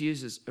Jesus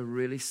uses a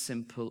really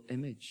simple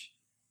image.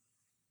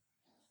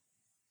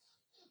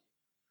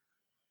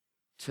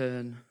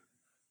 Turn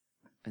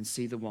and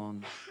see the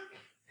one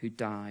who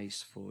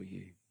dies for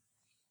you.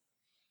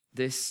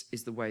 This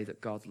is the way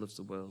that God loves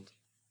the world.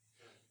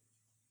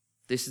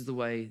 This is the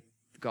way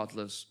God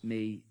loves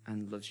me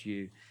and loves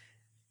you.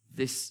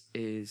 This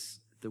is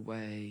the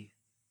way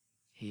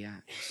he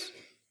acts.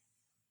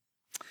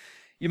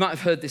 You might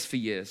have heard this for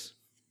years,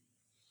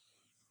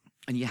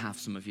 and you have,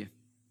 some of you.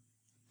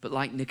 But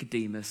like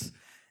Nicodemus,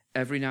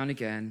 every now and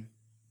again,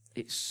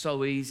 it's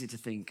so easy to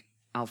think,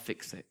 I'll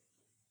fix it,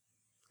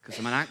 because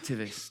I'm an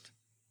activist.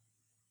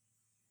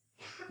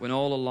 When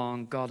all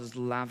along, God has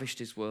lavished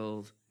his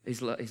love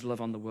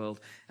on the world,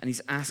 and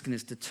he's asking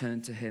us to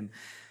turn to him.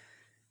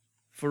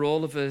 For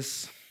all of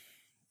us,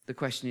 the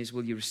question is,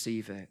 will you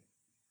receive it?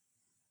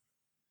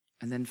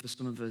 And then for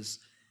some of us,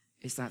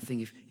 it's that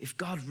thing, if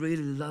God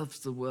really loves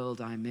the world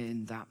I'm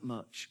in that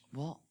much,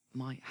 what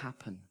might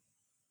happen?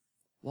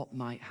 What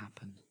might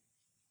happen?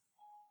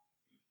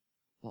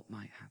 What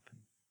might happen?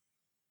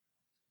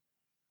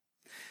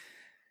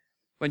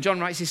 When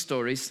John writes his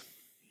stories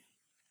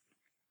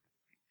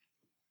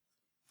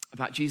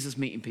about Jesus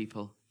meeting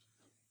people,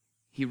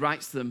 he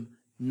writes them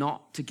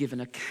not to give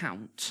an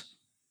account.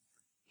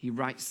 He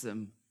writes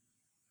them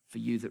for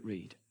you that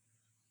read.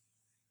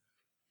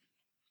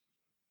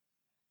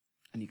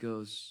 And he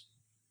goes,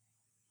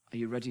 are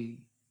you ready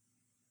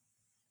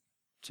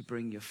to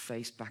bring your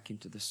face back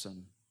into the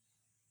sun?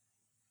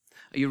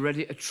 Are you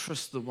ready to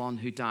trust the one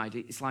who died?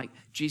 It's like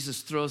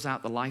Jesus throws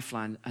out the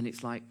lifeline, and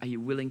it's like, are you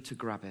willing to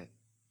grab it?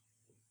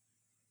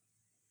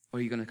 Or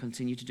are you going to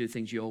continue to do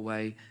things your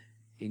way,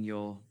 in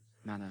your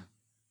manner?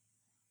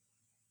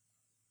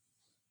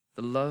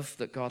 The love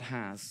that God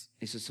has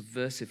is a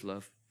subversive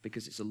love,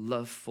 because it's a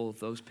love for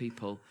those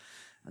people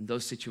and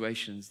those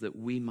situations that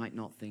we might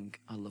not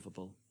think are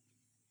lovable.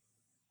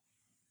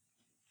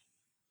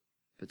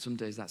 But some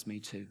days that's me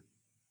too.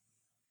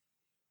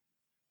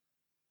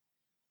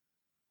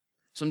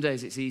 Some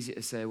days it's easy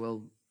to say,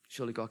 well,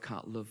 surely God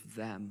can't love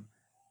them.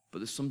 But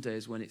there's some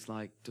days when it's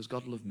like, does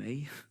God love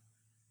me?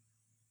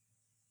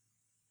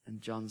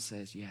 And John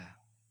says, yeah,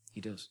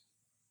 he does.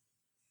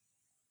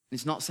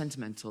 It's not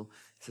sentimental.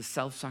 It's a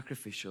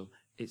self-sacrificial.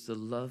 It's the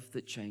love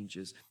that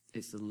changes.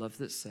 It's the love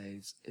that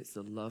saves. It's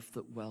the love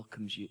that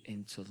welcomes you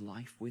into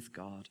life with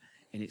God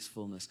in its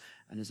fullness.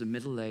 And as a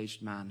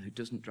middle-aged man who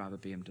doesn't drive a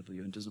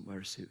BMW and doesn't wear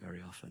a suit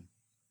very often,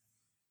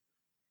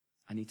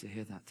 I need to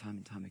hear that time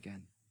and time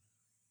again.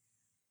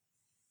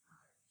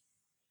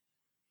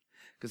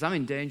 Because I'm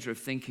in danger of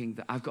thinking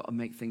that I've got to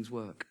make things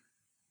work.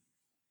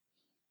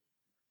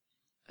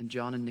 And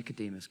John and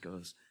Nicodemus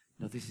goes,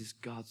 no, this is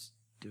God's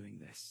doing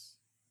this.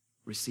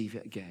 Receive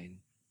it again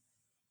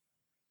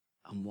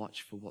and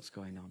watch for what's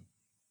going on.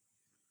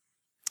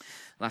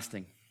 Last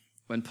thing,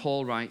 when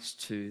Paul writes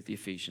to the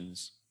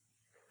Ephesians,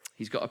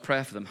 he's got a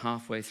prayer for them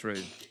halfway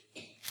through.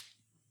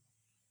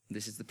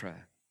 This is the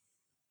prayer.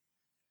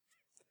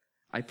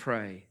 I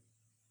pray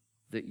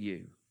that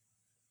you,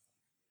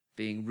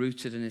 being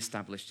rooted and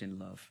established in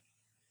love,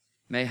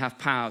 may have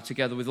power,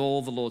 together with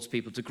all the Lord's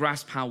people, to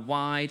grasp how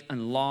wide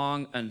and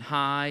long and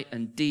high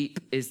and deep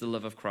is the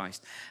love of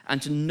Christ,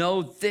 and to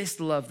know this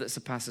love that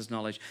surpasses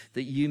knowledge,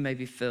 that you may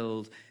be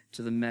filled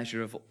to the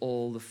measure of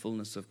all the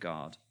fullness of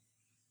God.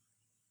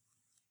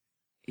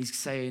 He's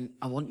saying,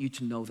 I want you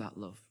to know that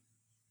love.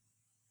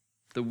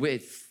 The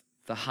width,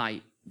 the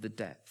height, the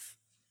depth.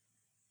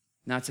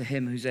 Now to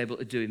him who's able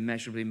to do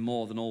immeasurably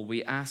more than all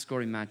we ask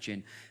or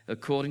imagine,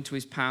 according to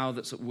his power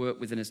that's at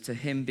work within us, to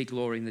him be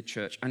glory in the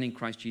church and in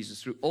Christ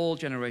Jesus through all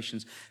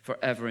generations,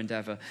 forever and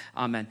ever.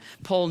 Amen.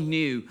 Paul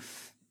knew,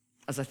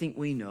 as I think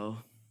we know,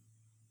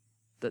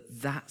 that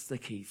that's the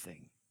key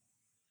thing.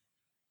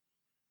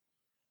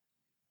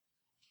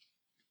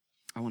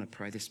 I want to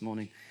pray this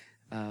morning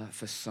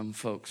for some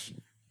folks,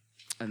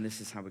 and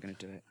this is how we're going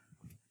to do it.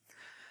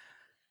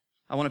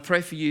 I want to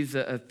pray for you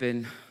that have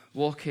been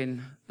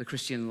walking the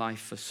Christian life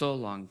for so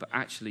long, but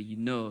actually you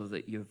know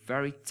that you're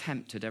very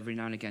tempted every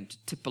now and again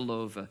to tipple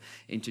over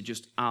into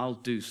just I'll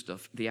do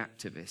stuff, the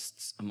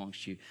activists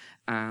amongst you.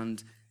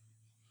 And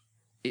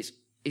it's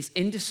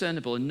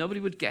indiscernible and nobody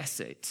would guess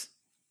it.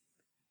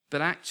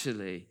 But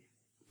actually,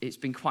 it's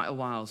been quite a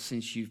while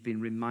since you've been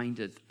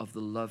reminded of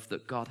the love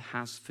that God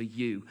has for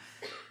you,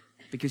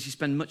 because you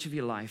spend much of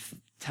your life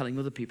telling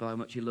other people how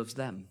much he loves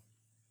them.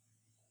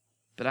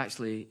 But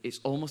actually, it's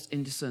almost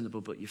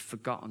indiscernible, but you've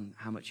forgotten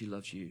how much he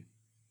loves you.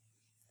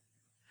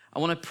 I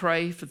want to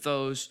pray for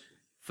those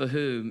for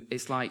whom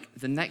it's like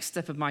the next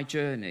step of my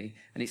journey,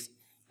 and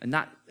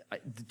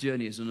the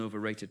journey is an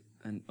overrated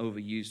and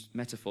overused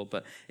metaphor,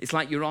 but it's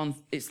like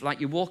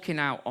you're walking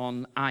out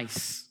on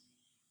ice,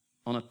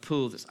 on a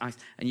pool that's ice,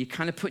 and you're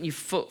kind of putting your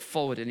foot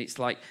forward, and it's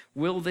like,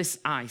 will this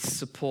ice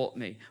support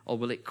me, or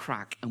will it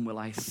crack, and will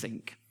I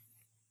sink?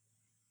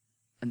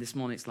 And this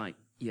morning it's like,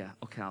 yeah,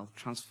 okay, I'll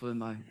transfer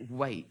my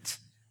weight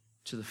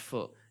to the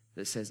foot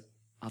that says,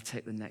 I'll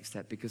take the next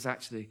step, because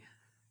actually,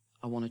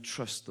 I want to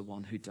trust the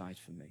one who died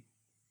for me.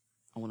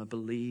 I want to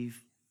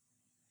believe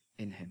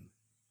in him.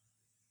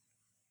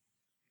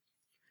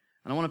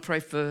 And I want to pray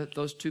for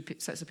those two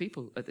sets of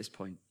people at this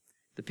point.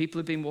 The people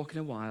who've been walking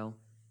a while,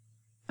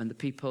 and the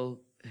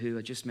people who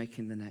are just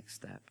making the next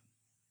step.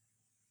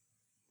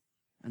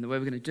 And the way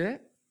we're going to do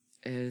it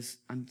is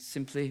I'm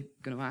simply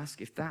going to ask,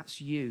 if that's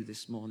you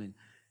this morning,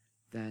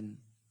 then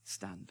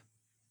stand.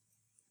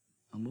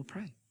 And we'll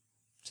pray.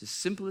 It's as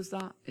simple as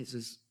that. It's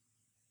as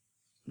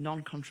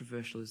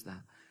non-controversial as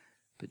that.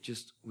 But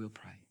just, we'll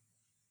pray.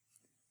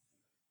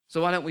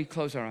 So why don't we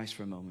close our eyes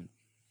for a moment?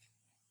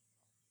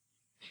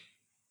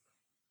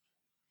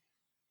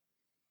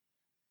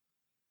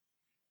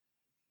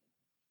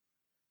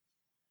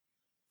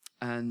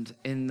 And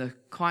in the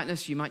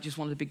quietness, you might just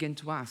want to begin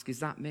to ask, is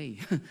that me?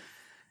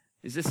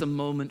 Is this a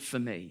moment for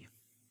me?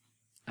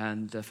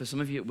 And for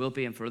some of you it will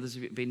be, and for others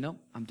of you it will be, no,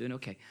 I'm doing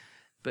okay.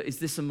 But is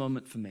this a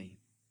moment for me?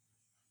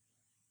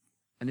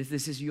 And if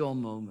this is your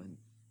moment,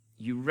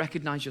 you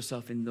recognize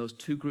yourself in those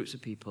two groups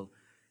of people,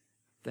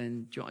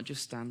 then do you want to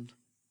just stand?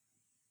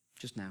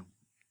 Just now.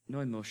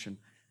 No emotion.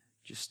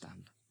 Just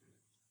stand.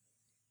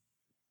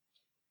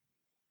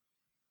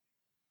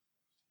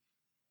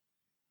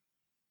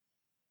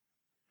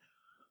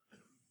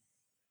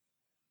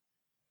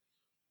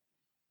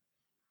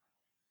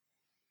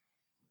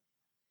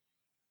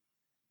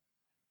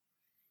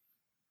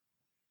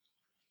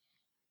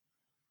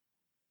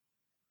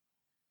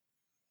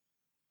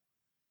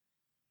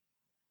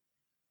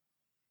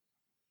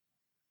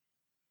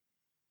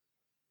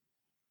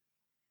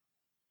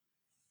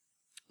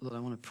 Lord, I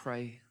want to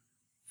pray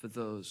for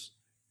those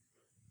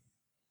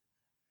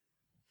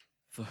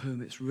for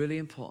whom it's really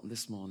important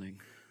this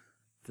morning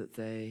that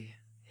they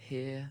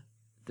hear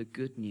the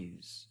good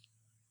news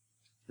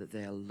that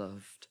they are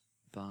loved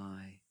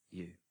by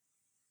you.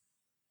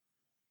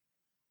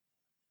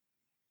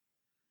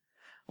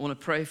 I want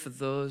to pray for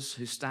those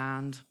who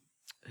stand,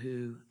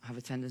 who have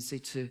a tendency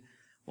to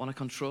want to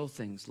control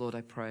things. Lord,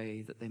 I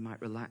pray that they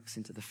might relax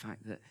into the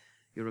fact that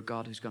you're a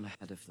God who's gone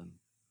ahead of them.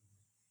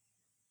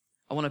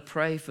 I want to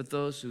pray for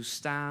those who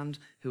stand,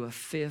 who are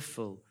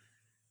fearful.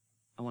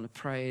 I want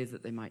to pray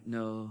that they might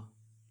know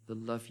the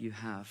love you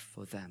have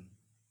for them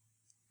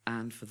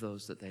and for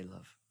those that they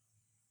love.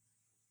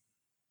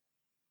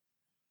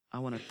 I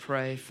want to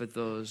pray for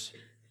those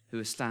who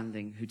are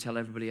standing, who tell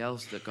everybody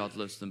else that God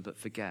loves them, but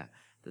forget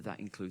that that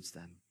includes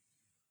them.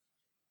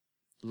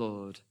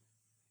 Lord,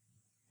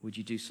 would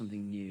you do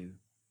something new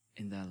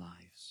in their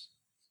lives?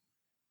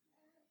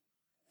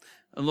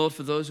 And Lord,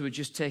 for those who are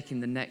just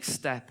taking the next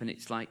step and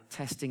it's like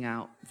testing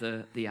out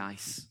the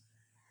ice,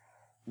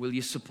 will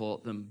you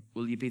support them?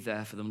 Will you be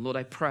there for them? Lord,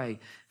 I pray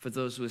for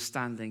those who are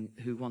standing,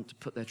 who want to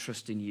put their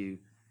trust in you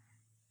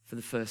for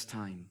the first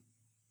time.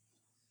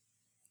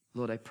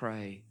 Lord, I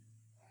pray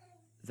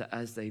that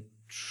as they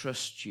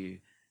trust you,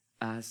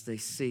 as they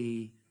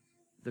see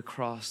the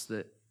cross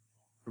that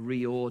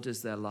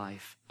reorders their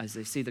life, as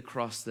they see the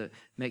cross that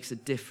makes a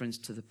difference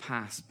to the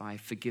past by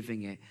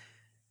forgiving it,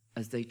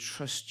 as they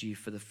trust you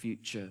for the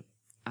future,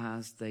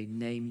 as they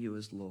name you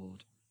as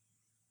Lord,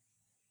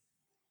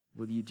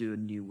 will you do a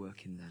new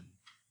work in them?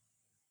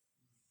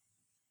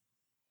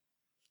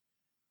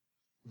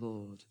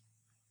 Lord,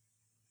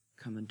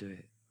 come and do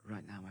it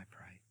right now, I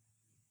pray.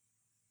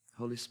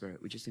 Holy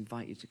Spirit, we just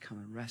invite you to come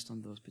and rest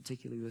on those,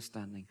 particularly who are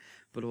standing,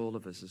 but all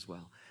of us as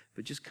well.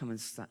 But just come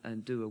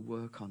and do a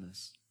work on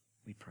us,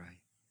 we pray.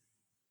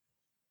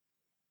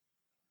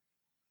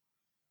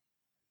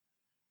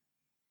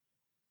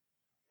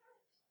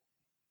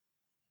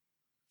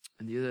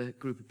 And the other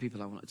group of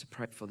people I wanted to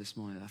pray for this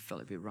morning, I felt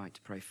it'd be right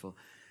to pray for,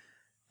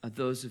 are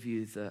those of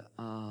you that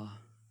are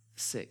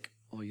sick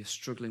or you're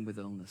struggling with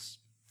illness.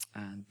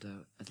 And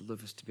I'd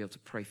love us to be able to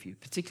pray for you,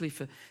 particularly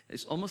for,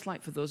 it's almost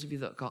like for those of you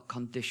that have got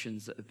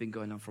conditions that have been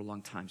going on for a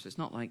long time. So it's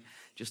not like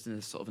just in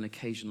a sort of an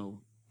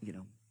occasional,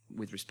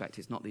 with respect,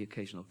 it's not the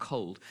occasional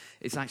cold.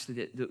 It's actually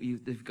that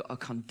you've got a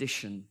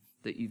condition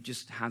that you've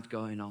just had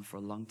going on for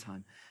a long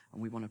time.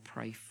 And we want to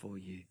pray for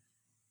you.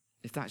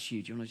 If that's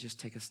you, do you want to just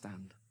take a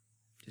stand?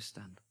 Just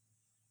stand.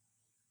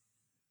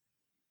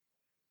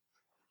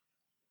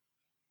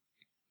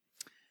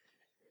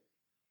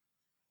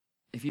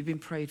 If you've been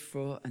prayed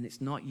for and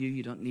it's not you,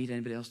 you don't need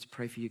anybody else to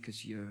pray for you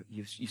because you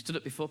stood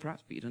up before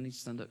perhaps, but you don't need to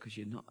stand up because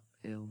you're not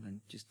ill,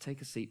 then just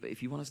take a seat. But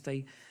if you want to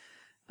stay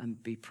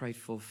and be prayed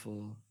for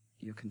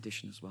your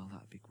condition as well,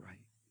 that would be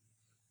great.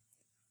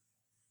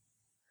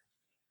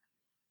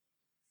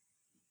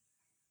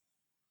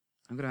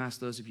 I'm going to ask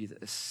those of you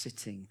that are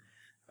sitting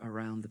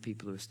around the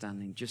people who are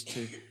standing just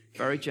to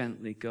very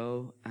gently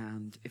go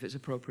and, if it's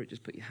appropriate,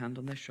 just put your hand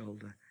on their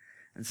shoulder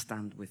and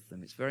stand with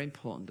them. It's very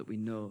important that we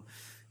know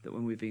that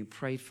when we're being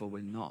prayed for,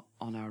 we're not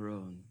on our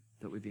own,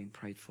 that we're being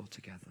prayed for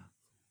together.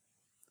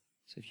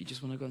 So if you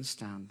just want to go and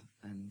stand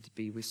and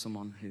be with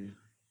someone who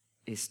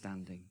is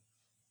standing.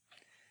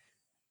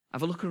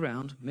 Have a look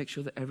around, make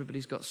sure that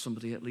everybody's got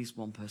somebody, at least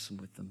one person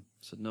with them,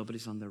 so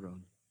nobody's on their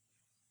own.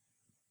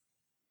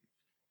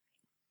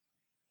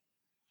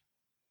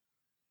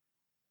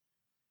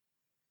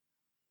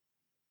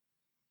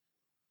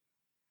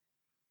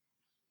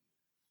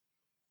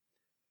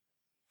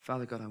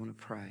 Father God, I want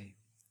to pray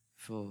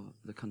for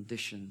the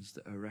conditions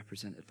that are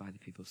represented by the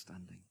people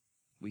standing.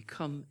 We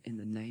come in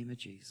the name of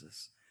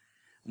Jesus,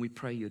 and we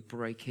pray you'd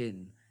break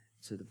in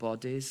to the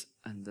bodies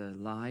and the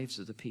lives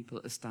of the people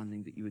that are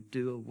standing, that you would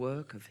do a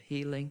work of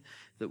healing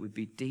that would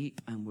be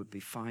deep and would be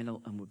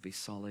final and would be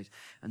solid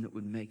and that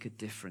would make a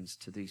difference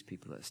to these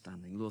people that are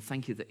standing. Lord,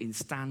 thank you that in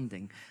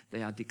standing,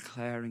 they are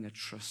declaring a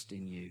trust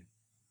in you,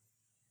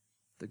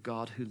 the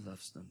God who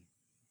loves them,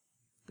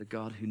 the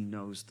God who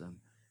knows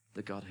them,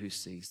 the God who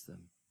sees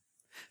them.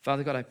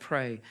 Father God, I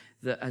pray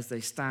that as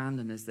they stand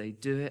and as they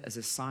do it as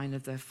a sign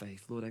of their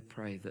faith, Lord, I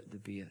pray that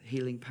there'd be a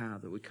healing power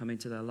that would come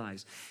into their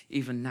lives,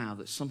 even now,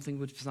 that something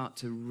would start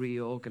to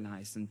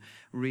reorganize and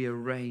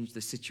rearrange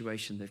the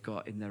situation they've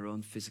got in their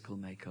own physical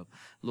makeup.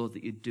 Lord,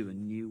 that you'd do a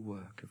new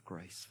work of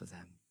grace for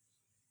them.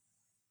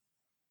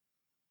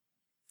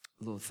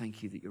 Lord,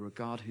 thank you that you're a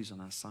God who's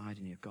on our side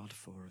and you're God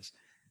for us.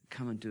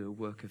 Come and do a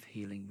work of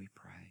healing, we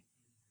pray,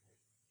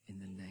 in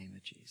the name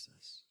of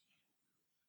Jesus.